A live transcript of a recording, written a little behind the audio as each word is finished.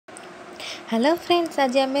Hello friends,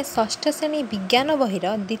 आज आम षष्ठ श्रेणी विज्ञान बहिर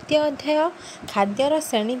द्वितीय अध्याय खाद्यर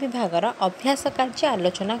श्रेणी विभागर अभ्यास कार्य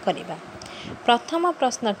आलोचना करिबा। प्रथम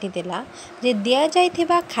प्रश्नटी देला जे दिया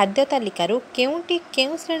जाइथिबा खाद्य तालिकारु केउंटी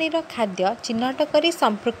केउ श्रेणीर खाद्य चिन्हट करी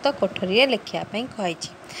संपृक्त कोठरी रे लेखिया पई कहिछि।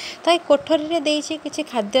 तो ए कोठरी रे देइछि किछि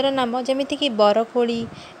खाद्यर नाम जेमिति कि बरकोड़ी,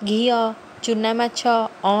 घिओ, चूना माछ,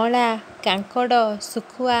 अँला, कांकड़,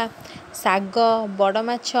 सुखुआ, साग, बड़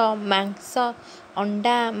माछ, मांस,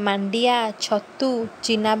 अंडा, मांडिया, छतु,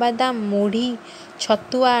 चीनाबादाम, मुढ़ी,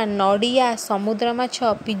 छतुआ, नड़िया, समुद्र माछ,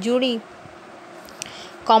 पिजुड़ी,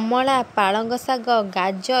 कमला, पालंग साग,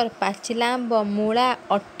 गाजर, पाचिला आंब, मूला,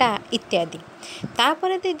 अट्टा इत्यादि।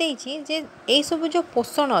 तापर देइछि जे ए सब जो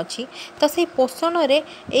पोषण अच्छी तो से पोषण रे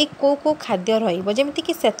ए को खाद्य रहिबो जेमिति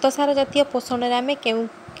कि श्वेतसार जातीय पोषण रे आमे केउ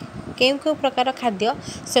केउ प्रकार खाद्य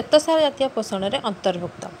श्वेतसार जातीय पोषण रे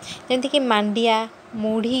अंतर्भुक्त जेमिति कि मांडिया,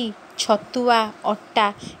 मुढ़ी, छतुआ,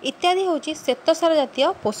 अट्टा इत्यादि होची श्वेतसार जातीय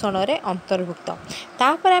पोषण रे अंतर्भुक्त।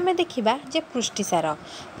 तापर आमे देखिबा जे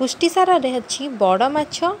पुष्टिसार रे अछि बड़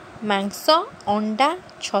माछ, मांस, अंडा,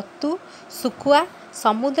 छतु, सुखुआ,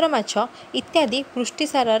 समुद्र माछ इत्यादि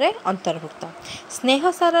पुष्टिसार रे अंतर्भुक्त।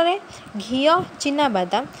 स्नेहसार रे घिओ,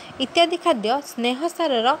 चीनाबादाम इत्यादि खाद्य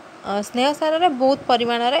स्नेहसार रे बहुत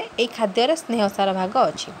परिमाण रे ए खाद्य रे स्नेहसार भाग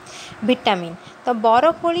अछि। विटामिन तो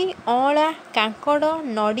बरकोड़ी, अँला, कांकड़,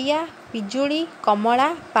 नड़िया, पिजुड़ी, कमला,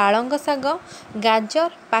 पालंग साग,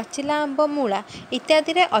 गाजर, पाचिला आंब, मूला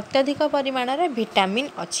इत्यादि रे अत्यधिक परिमाण रे विटामिन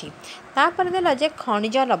अछि। तापर देला जे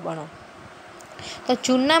खनिज लवण तो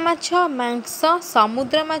चूना माछ, मांस,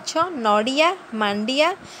 समुद्र माछ, नड़िया,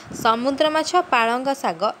 मांडिया, समुद्र माछ, पालंग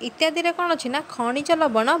साग इत्यादि रे कौन अछि ना खनिज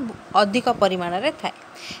लवण अधिक परिमाण रे थाए।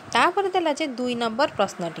 तापर देला जे 2 नंबर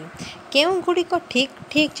प्रश्नटी केउ गुडी को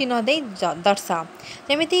ठीक चिन्ह दे दर्शाओ।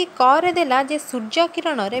 जेमिति क रे देला जे सूर्य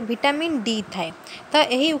किरण रे विटामिन डी थाए तो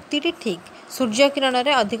एही उक्तिटी ठीक, सूर्य किरण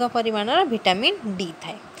रे अधिक परिमाण रे विटामिन डी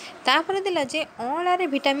थाए। तापर देला जे अँला रे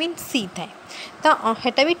विटामिन सी थाए तो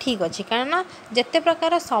हेटा भी ठीक अछि कारण जेते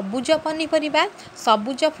प्रकार सबुज पनीपरिबा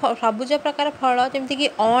सबुज प्रकार फल जेमिति कि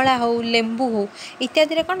अँला हो, लेंबू हो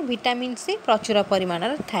इत्यादि रे कोन विटामिन सी प्रचुर परिमाण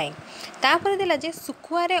रे थाए। तापर देला जे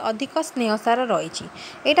सुखुआ रे अधिक स्नेहसार रहिछि,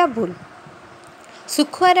 एटा भूल।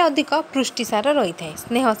 सुखुआ रे अधिक पुष्टिसार रही थाए,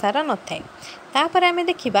 स्नेहसार न थाए। तापर आमे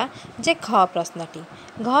देखिबा जे ख प्रश्नटी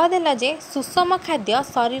घ देला जे सुषम खाद्य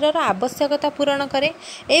शरीर आवश्यकता पूरण करे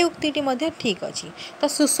ए उक्तिटी मध्य ठीक अछि। तो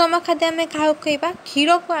सुषम खाद्य आमे काहा कहबा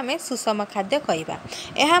क्षीर को आमे सुषम खाद्य कहबा।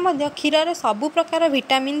 एहा मध्य क्षीर रे सबु प्रकार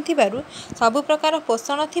विटामिन थिबारु सबु प्रकार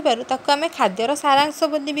पोषण थिबारु ताको आमे खाद्यर सारांश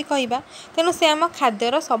बोली भी कहबा। तेनु से आम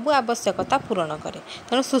खाद्यर सबु आवश्यकता पूरण करे।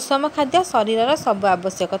 तेनु सुषम खाद्य शरीर सबु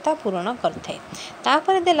आवश्यकता पूरण करथाय।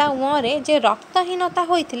 तापर देला व रे जे रक्तहीनता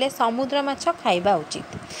होइथिले समुद्र माछ खाइबा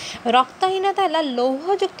उचित। रक्तहीनता है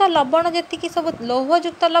लौहयुक्त लवण जी सब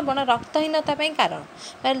लौहयुक्त लवण रक्तहीनता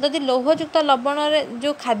कारण जदि लौहयुक्त लवण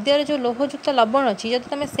जो खाद्य जो लौहयुक्त लवण अच्छी जब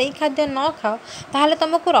तुम से खाद्य न खाओ ताहले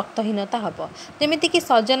तुमको रक्तहीनता हम। जमीती कि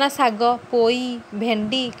सजना साग, पोई,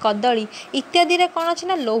 भेंडी, कदली इत्यादि रे कौन अच्छी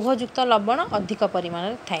ना लौहयुक्त लवण अधिक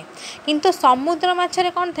परिमाण थाए। किंतु समुद्र माछरे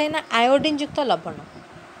कौन थाए ना आयोडीन युक्त लवण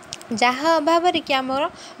जहाँ अभाव कि आमर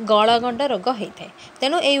गलगंड रोग होता है।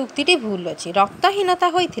 तेणु ये उक्ति भूल अच्छी। रक्तहीनता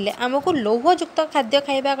होइथिले आमको लौहयुक्त खाद्य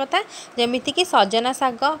खाइबा कथा जेमिति कि सजना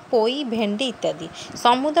साग, पोई, भेंडी इत्यादि।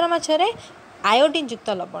 समुद्र माछरे आयोडीन युक्त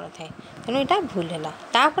लवण थाए तेणु यहाँ भूल है।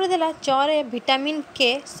 तापर देला चरे विटामिन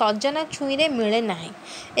के सजना छुई रे मिले ना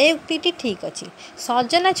ए उक्ति ठीक अच्छी।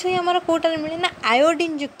 सजना छुई आमर कौटार मिले ना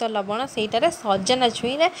आयोडीन युक्त लवण सेटार सजना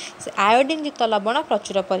छुई रे आयोडीन युक्त लवण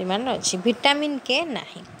प्रचुर परिमाण अच्छी, विटामिन के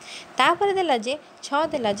नाही। तापर देला जे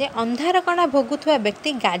देला जे अंधार कणा भोगुवा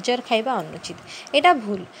व्यक्ति गाजर खाइबा अनुचित। एटा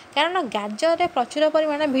भूल कारण गाजर रे प्रचुर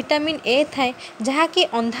परिमाण विटामिन ए थाए जहाँकि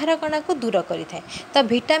अंधार कणा को दूर करि थाए। तो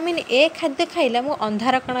विटामिन ए खाद्य खाइला मो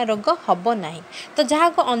अंधार कणा रोग हबो नाही। तो जहाँ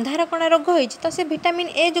को अंधार कणा रोग होइछि तो से विटामिन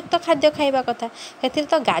ए युक्त खाद्य खाइबा कथा। सेतिर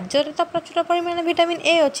तो गाजर रे तो प्रचुर परिमाण विटामिन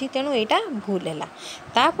ए अछि तेणु एटा भूल है।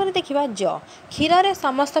 तापर देखिबा क्षीर रे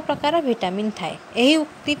समस्त प्रकार विटामिन थाए एही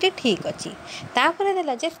उक्तिटी ठीक अछि। तापर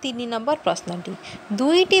देला जे 3 नंबर प्रश्नटी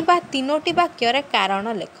 2टी बा 3टी वाक्य रे कारण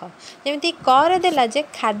लेख। जेमिति क देला जे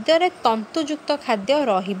खाद्य रे तंतुयुक्त खाद्य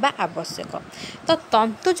रहिबा आवश्यक। तो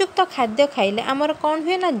तंतुयुक्त खाद्य खाइले आमर कौन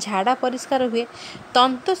हुए ना झाड़ा परिष्कार हुए।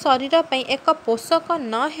 तंतु शरीर पई एक पोषक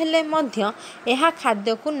न हेले मध्य एहा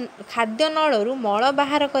खाद्य नळरू मल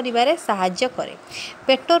बाहर करिबारे सहाय्य करे।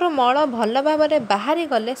 पेटरू मल भल भाव बाहरी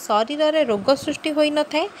गले शरीर रे रोग सृष्टि होई न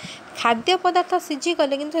थाए। खाद्य पदार्थ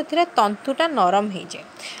सीझीगले कि तंतुटा नरम हो जाए।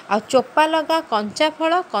 आ चोपा लगा कंचा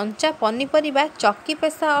फल, कंचा पनीपरिया, चक्की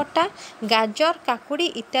पेसा अटा, गाजर, काकुड़ी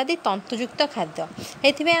इत्यादि तंतुयुक्त खाद्य।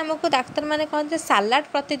 ये आमको डाक्तर माने कहते सालाड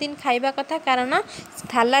प्रतिदिन खाइबा कथा, कारण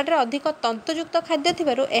सालाड रे अधिक तंतुयुक्त खाद्य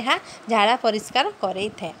थिबारु एहा झाड़ा परिष्कार करई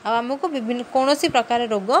थाए। आमको विभिन्न कौनसी प्रकार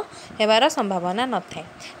रोग हेबार संभावना न थाए।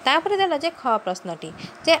 तापर देला जे ख प्रश्नटी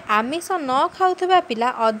जे आमिष न खाउथबा पिला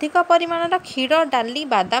अधिक परिमाणर क्षीर, डाली,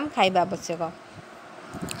 बादाम खाइबा आवश्यक।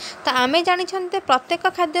 तो आमे जानी प्रत्येक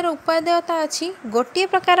खाद्यर उपादेयता अच्छी। गोटे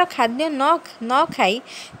प्रकार खाद्य न खाई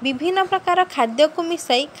विभिन्न प्रकार खाद्य को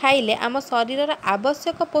मिसाई खाइले आम शरीर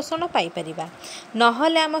आवश्यक पोषण पाइपर,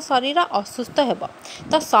 नहले आम शरीर असुस्थ हेब।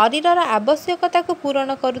 तो शरीर आवश्यकता को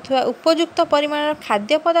पूरण करुवा उपयुक्त परिमाण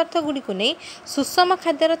खाद्य पदार्थ गुड़ी को नहीं सुषम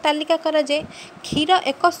खाद्यर तालिका करा जाए। क्षीर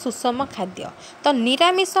एक सुषम खाद्य। तो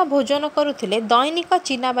निरामिष भोजन करुले दैनिक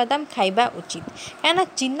चिना बादाम खाइबा उचित, कहीं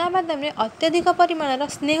चिना बादाम में अत्यधिक परिमाण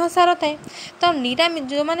स्नेह सार थाए। तो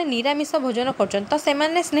जो मैंने निरामिष भोजन कर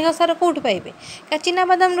स्नेह सार कौट पाइबे? चिना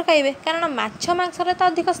बादाम खाइबे, कारण माछ मांस तो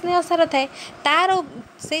अधिक स्नेह सार थाए। तार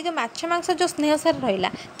से जो माछ मांस जो स्नेह सार रहा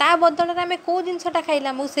ता बदल में आम कौ जिनसा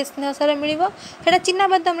खाइला से स्नेह सार मिले चिना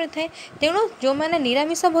बादाम थाए। तेणु जो मैंने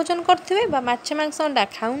निरामिष भोजन करेंगे माछ मांस अंडा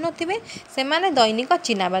खाऊ नथिबे से माने दैनिक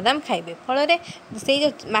चिना बादाम खाइबे। फल से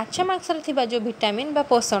जो माछ मांस जो विटामिन बा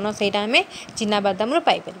पोषण से आम चिना बादाम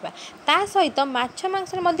पाइपर। ता सहित माछ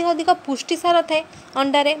मांस अधिक पुष्टिसार थाए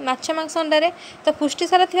अंडारे, माछ मांस अंडारे। तो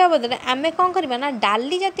पुष्टिसार थी बदले आम कौन करवा ना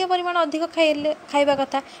डाली जातीय परिमाण अधिक खाइबा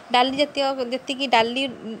कथा। डाली जातीय जी डाली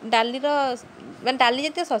डाली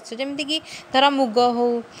जातीय शस्य जमीक धर मुग हो,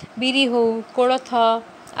 बिरी हो, कोलथ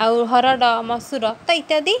आउ हरड़, मसूर तो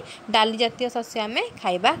इत्यादि डाली जातीय शस्य आम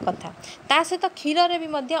खाइबा कथा। ता सहित क्षीर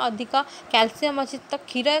भी अधिक कैल्शियम अच्छी। तो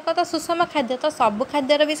क्षीर एक तो सुषम खाद्य, तो सब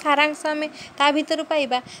खाद्यर भी सारांश आम ता भीतर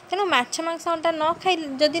पाइबा। तेणु माछ मांस अंडा न खाई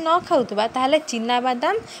जदि न खाऊथबा ताहले चिना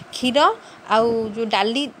बादाम, क्षीर आउ जो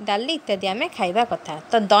डाली इत्यादि आम खाइबा कथा।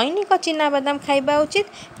 तो दैनिक चिना बादाम खाइबा उचित,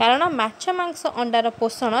 कारण माछ मांस अंडार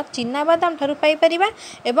पोषण चिना बादाम ठारू पाई परिबा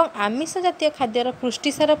एवं आमिष जातीय खाद्यर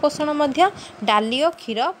पुष्टिसार पोषण मध्य डाली और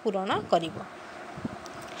क्षीर पूरण करिवो।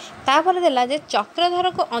 तापर देला जे चक्रधर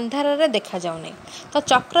को अंधार रे देखा जाउनी। तो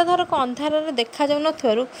चक्रधर को अंधार रे देखा जाउ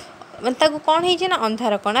नथिबारु ताकू कौन है ना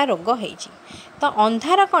अंधार कणा रोग है। तो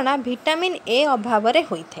अंधार कणा विटामिन ए अभाव रे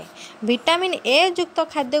होइथे। विटामिन ए युक्त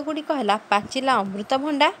खाद्य गुड़िक है पाचिला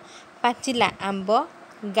अमृतभंडा, पाचिला आंब,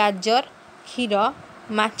 गाजर, क्षीर,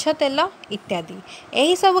 माछ तेल इत्यादि।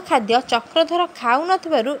 यही सब खाद्य चक्रधर खाऊ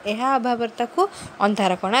नथिबारु एहा अभाव ताकू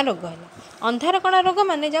अंधार कणा रोग है। अंधार कणा रोग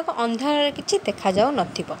माने जाको अंधार किछि देखा जाउ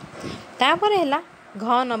नथिबो। तापर हैला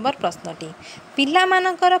घ नंबर प्रश्नटी पिला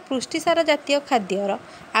मानकर पुष्टिसार जातीय खाद्यर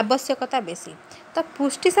आवश्यकता बेसी। तो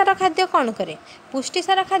पुष्टिसार खाद्य कौन करे?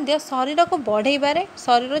 पुष्टिसार खाद्य शरीर को बढ़ेबारे,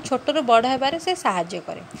 शरीर छोटू बढ़ाइबारे से साहाय्य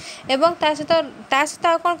करे एवं ता सहित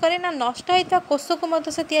कौन करे ना नष्ट होता कोष को मत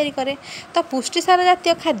से तैयारी करे। तो पुष्टिसार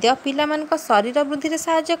जातीय खाद्य पिला मानक शरीर वृद्धि में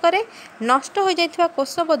साहाय्य करे, नष्ट हो जाइथिबा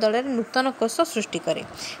कोष बदल नूतन कोष सृष्टि करे।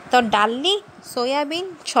 तो डाली,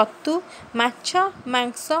 सोयाबीन, छतु, माछ,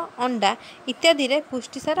 मांस, अंडा इत्यादि रे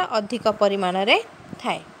पुष्टिसार अधिक परिमाण रे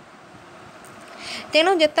थाए।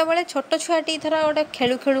 तेणु जितेबाला छोट छुआटी थर गोटे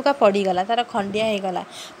खेलु खेलुका पड़गला, तार खंडिया हो गला,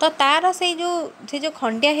 तो तार से जो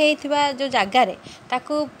खंडिया होता जो जगार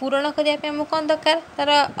ताकू पूरण करने आमको कौन दरकार? तार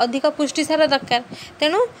अधिक पुष्टिसार दरकार।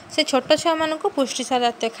 तेणु से छोट छुआ मान पुष्टिसार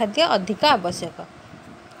जातीय खाद्य अधिक आवश्यक।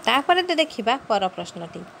 तापर देखा पर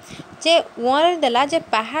प्रश्नटी जे वर देला जे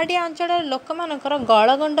पहाड़िया अंचल लोक मानकर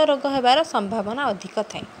गलगंड रोग होबार संभावना अधिक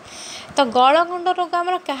थाए। तो गलगंड रोग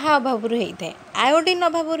आमर क्या अभाव होता है? आयोडीन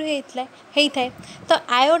अभाव होता है। तो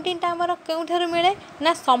आयोडीन आमर क्यों मिले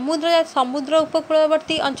ना समुद्र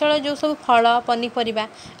उपकूलवर्ती अंचल जो सब फल पनीपरिया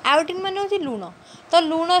आयोडीन मान हूँ लुण। तो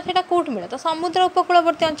लुण से कौट मिले? तो समुद्र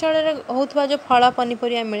उपकूलवर्ती अंचल होता जो फल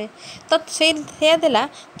पनीपरिया मिले। तो से देला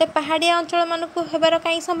तो पहाड़िया अंचल मानक होबार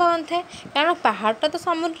कहीं संभावना थाए, कारण पहाड़टा तो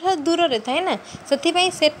समुद्र दूर रे थाए ना,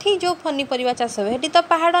 से जो पनीपरिया चाष हुए तो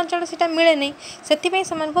पहाड़ अंचल से मिले नहीं, से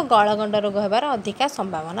गलगंड रोग होबार अधिका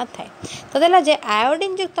संभावना थाए। तो देला जे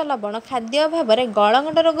आयोडीन युक्त लवण खाद्य अभाव में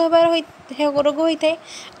गलगंड रोग होता है।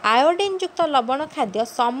 आयोडीन युक्त लवण खाद्य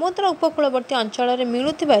समुद्र उपकूलवर्ती अंचल में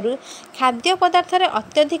मिलुथिबारु खाद्य पदार्थ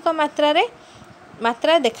अत्यधिक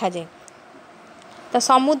मात्रा देखा जाए। तो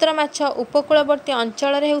समुद्र माछ उपकूलवर्ती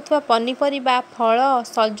अंचल में होता पनीपरिया, फल,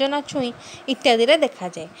 सजना छुई इत्यादि देखा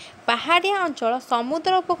जाए। पहाड़िया अंचल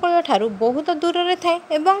समुद्र उपकूल ठारू बहुत दूर रे थाए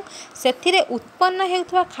एवं से उत्पन्न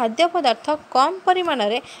होता खाद्य पदार्थ कम परिमाण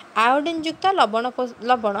में आयोडीन युक्त लवण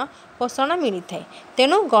पोषण मिली थाए।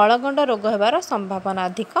 तेणु गलगंड रोग होबार संभावना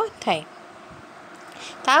अधिक थाए।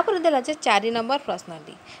 तापर देला जे 4 नंबर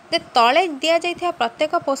प्रश्नटी जे तले दिया जाइथिया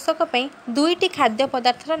प्रत्येक पोषक पई दुईटी खाद्य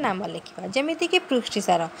पदार्थर नाम लिखिबा जेमिति कि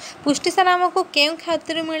पुष्टिसार आमको केउ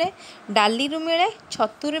खाद्यरु मिले डालीरु मिले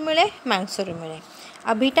छतुरु मिले मांसरु मिले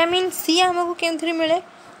आ विटामिन सी आमको केउथरु मिले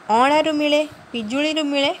अँळारु मिले पिजुळीरु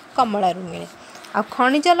मिले कमलारु मिले आ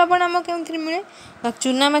खनिज लवण आम केउथरु मिले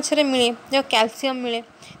चूना माछरे मिले जो कैल्शियम मिले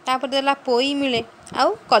तापर देला पोई मिले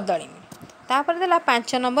आउ कदली मिले तापर देला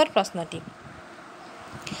 5 नंबर प्रश्नटी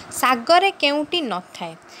सागर केउटी न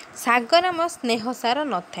थाए सागर आम स्नेहसार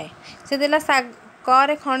न थाए से देला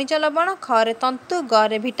क खनिज लवण ख तंतु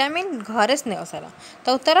ग विटामिन घरे स्नेहसार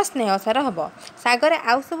तो उत्तर स्नेहसार हम सागर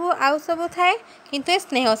आउ सब थाए किंतु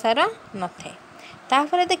स्नेहसार न थाए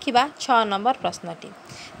तापर देखिबा 6 नंबर प्रश्नटी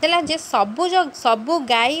देला जे सबु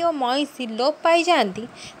गाई और मईसी लोप पाई जाती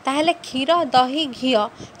ताहले क्षीर दही घी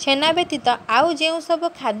छेना व्यतीत आउ जो सब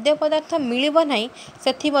खाद्य पदार्थ मिलिबो नहीं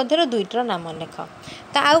सेथि मध्यरु दुईटर नाम लेख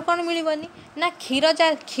तो आउ कौन मिलबनी ना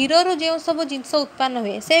क्षीरु जो सब जिनस उत्पन्न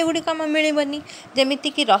हुए से गुड़िक आम मिलबनी जमीती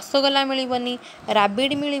कि रसगोला मिलबनी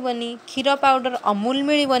राबिड़ मिलबनी क्षीर पाउडर अमूल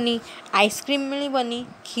मिलबनी आइसक्रीम मिलबनी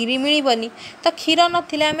खीरी मिलबनी तो क्षीर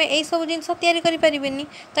नथिले आम यही सब जिनस तैयारी करि परिबेनी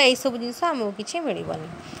तो यही सब जिनस आमको किछि मिलबनी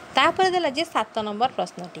तापर देला जे 7 नंबर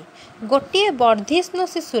प्रश्नटी गोटे वर्धिष्णु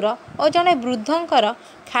शिशुर और जड़े वृद्धंकर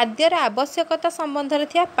खाद्यर आवश्यकता संबंध में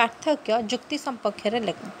थिया पार्थक्य जुक्ति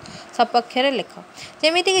सपक्ष लेख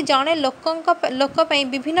जमीती कि जड़े लोक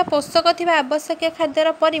विभिन्न पोषक थिबा आवश्यक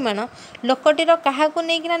खाद्यर परिमाण लोकटीर काहाकू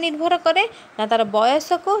नेकिना निर्भर करे ना तार बयस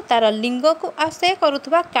को तार लिंग को आ से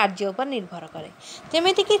करुथबा कार्य पर निर्भर करे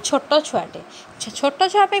जमीती कि छोट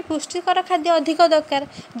छुआ पुष्टिकर खाद्य अधिक दरकार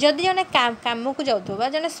जदि जड़े काम को जाऊथबा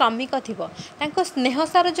जड़े श्रमिक थिबो तांको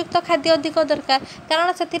स्नेहसार युक्त खाद्य अधिक दरकार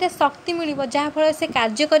कारण से शक्ति मिलिबो जहाँ फल से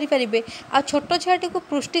कार्य करें आ छोट छुआटी को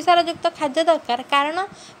पुष्टिसार युक्त खाद्य दरकार कारण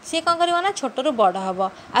सी कौन कर छोटू बड़ हम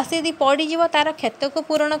आ सी यदि पड़ीज तार क्षत को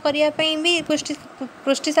पूरण करने भी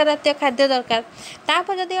पुष्टिसार खाद्य दरकार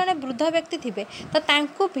तापर जदि जड़े वृद्ध व्यक्ति थे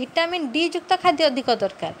तो विटामिन डी युक्त खाद्य अधिक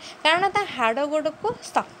दरकार कारण ता हाड़ गोड़ को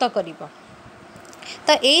शक्त कर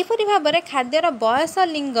तो यहीपरी भाव में खाद्यर बयस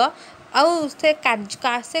लिंग आउ से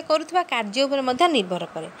करुवा कार्य उपर निर्भर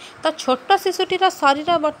करे तो छोट शिशुटीर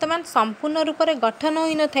शरीर वर्तमान संपूर्ण रूप से गठन हो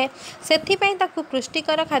न थाए से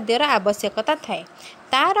पुष्टिकर खाद्यर आवश्यकता थाए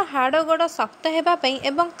तार हाड़ गोड़ शक्त होगापी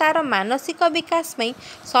एवं तार मानसिक विकास में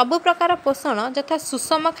सबु प्रकार पोषण यथा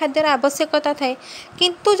सुषम खाद्यर आवश्यकता थाए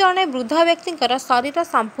किंतु जड़े वृद्ध व्यक्ति शरीर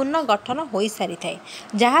संपूर्ण गठन हो सारी थाए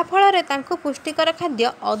जहाँफल पुष्टिकर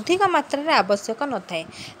खाद्य अधिक मात्रा आवश्यक न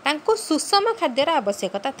थाए सुषम खाद्यर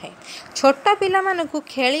आवश्यकता थाए छोट पिला मानकु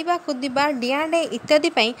खेलिबा कुदिबा डिया डे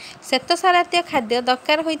इत्यादि श्वेतसार खाद्य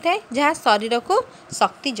दरकार होता है जहाँ शरीर को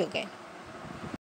शक्ति जोगाए।